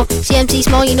the score. CMC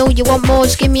Small, you know you want more.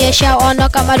 Just give me a shout or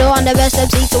knock at my door. I'm the best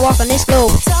MC to walk on this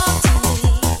globe.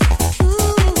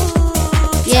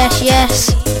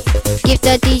 Yes. Give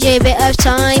the DJ a bit of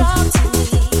time.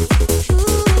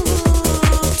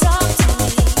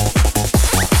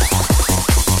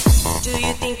 Do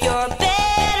you think you're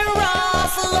better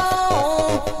off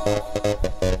alone?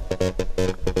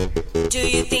 Do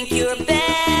you think you're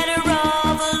better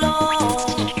off alone?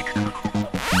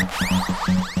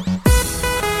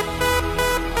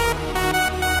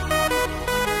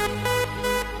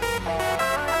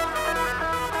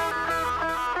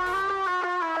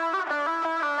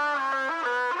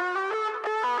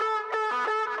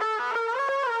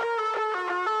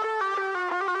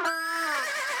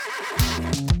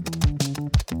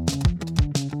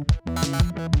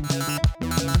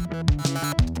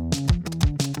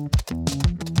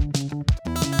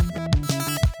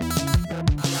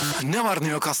 Ne var ne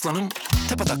yok aslanım?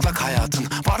 Tepetaklak hayatın.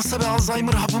 Varsa bir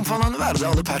Alzheimer hapım falan ver de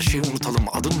alıp her şeyi unutalım.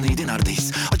 Adım neydi,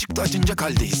 neredeyiz? Acıkta acınacak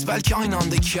haldeyiz. Belki aynı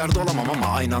anda iki yerde olamam ama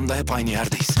aynı anda hep aynı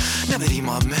yerdeyiz. Ne vereyim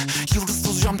abime? Yıldız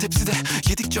tozacağım tepside.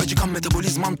 Yedikçe acıkan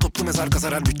metabolizman toplu mezar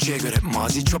kazar her bütçeye göre.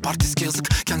 Mazi çöp artistke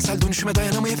yazık. Kentsel dönüşüme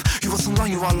dayanamayıp yuvasından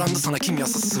yuvarlandı sana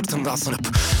kimyasız sırtında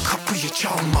asınıp. Kapıyı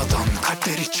çalmadan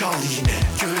kalpleri çal yine.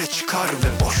 Göğe çıkar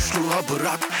ve boşluğa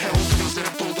bırak. He oldu gözler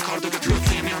hep doldu karda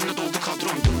götürüyorsun. Yemeğimle doldu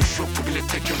kadrom. Dönüş yok bu bile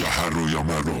tek yol. Ya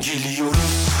mero.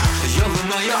 Geliyoruz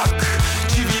yalın ayak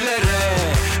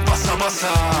çivilere basa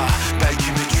basa.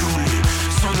 Belki meçhul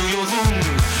sonu yolun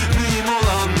mühim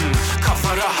olan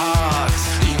kafa rahat.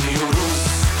 İniyoruz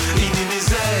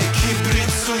inimize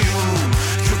kibrit suyu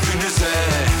kökünüze.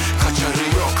 Kaçarı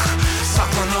yok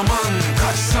saklanaman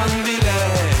kaçsan bile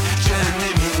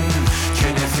cehennemin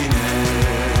kenefine.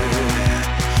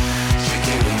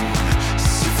 Çekerim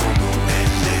sifonu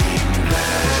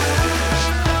ellerimle.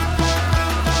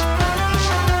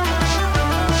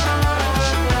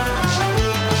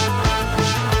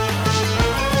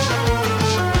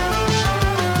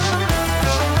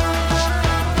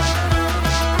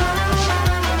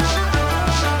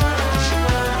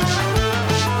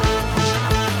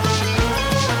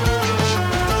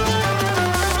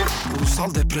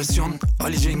 Depresyon,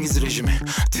 Ali Cengiz rejimi.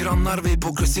 Tiranlar ve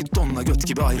hipokrasi donla göt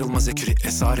gibi ayrılmaz ekürü.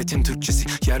 Esaretin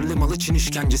Türkçesi, yerli malı Çin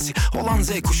işkencesi. Olan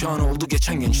Z kuşağına oldu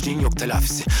geçen gençliğin yok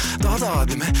telafisi. Daha da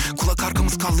abime kulak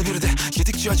arkamız kaldı bir de.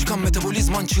 Yedikçe acıkan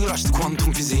metabolizman çığır açtı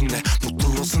kuantum fiziğinde.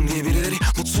 Mutlu olsun diye birileri,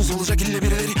 mutsuz olacak ille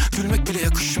birileri. Gülmek bile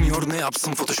yakışmıyor, ne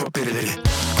yapsın Photoshop perileri.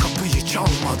 Kapıyı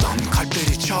çalmadan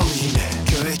kalpleri çal yine.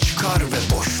 Göğe çıkar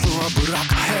ve boşluğa bırak.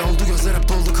 He oldu gözler hep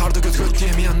doldu, karda göt göt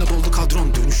diyemeyenle doldu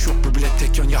kadron. Dönüş yok bu bilet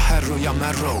tek yön, ya Herro ya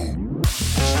Merro.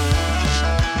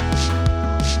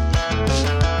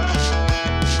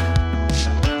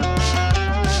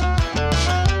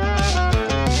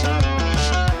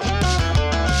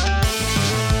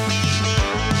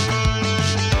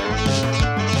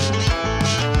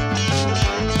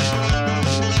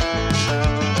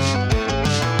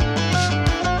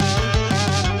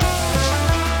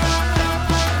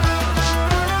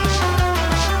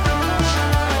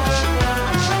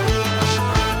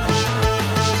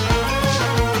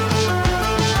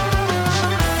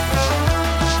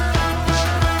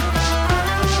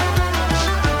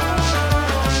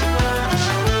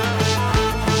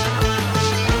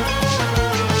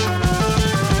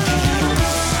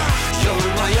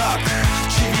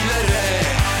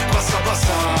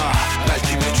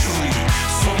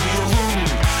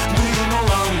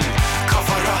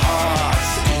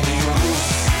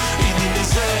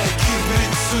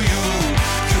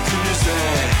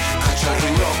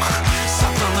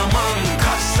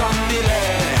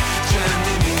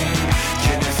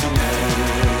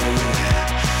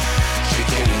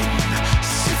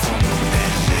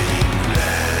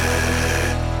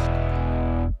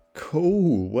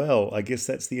 Cool. Well, I guess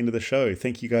that's the end of the show.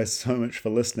 Thank you guys so much for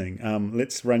listening.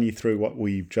 Let's run you through what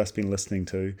we've just been listening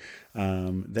to.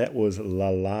 That was La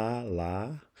La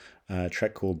La, a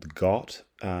track called Got,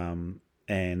 and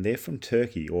they're from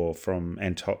Turkey, or from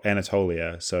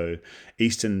Anatolia, so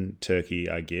Eastern Turkey,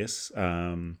 I guess.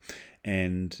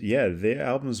 And yeah, their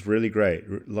album's really great.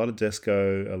 A lot of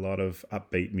disco, a lot of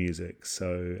upbeat music.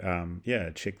 So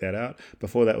yeah, check that out.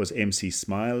 Before that was MC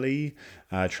Smiley,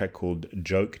 a track called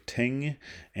Joke Ting.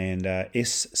 And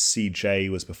SCJ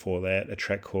was before that, a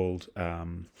track called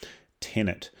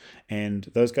Tenet. And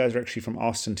those guys are actually from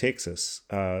Austin, Texas.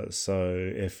 So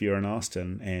if you're in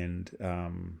Austin and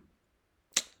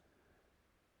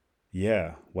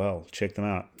yeah, well, check them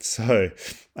out. So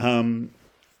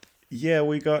yeah,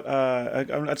 we got. I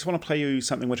just want to play you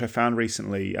something which I found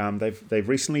recently. They've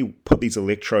recently put these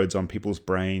electrodes on people's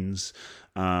brains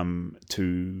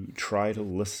to try to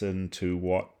listen to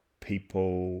what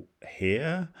people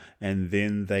hear, and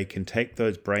then they can take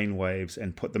those brain waves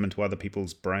and put them into other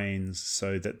people's brains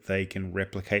so that they can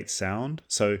replicate sound.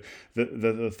 So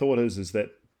the thought is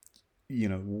that, you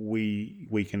know,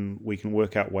 we can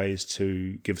work out ways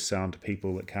to give sound to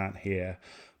people that can't hear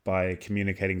by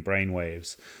communicating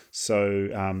brainwaves.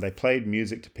 So they played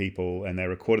music to people and they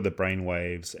recorded the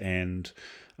brainwaves, and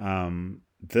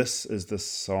this is the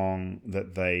song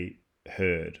that they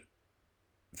heard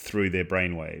through their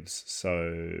brainwaves.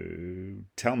 So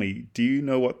tell me, do you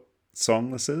know what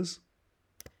song this is?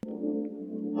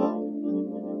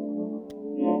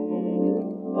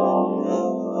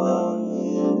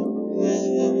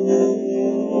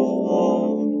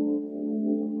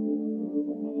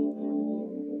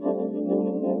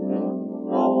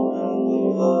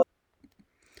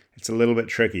 It's a little bit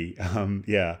tricky.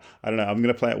 Yeah, I don't know. I'm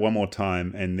going to play it one more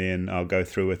time and then I'll go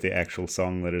through with the actual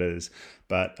song that it is.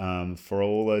 But for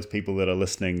all those people that are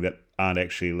listening that aren't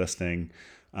actually listening,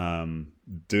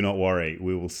 do not worry.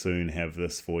 We will soon have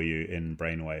this for you in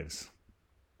brainwaves,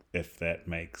 if that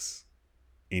makes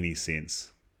any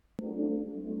sense.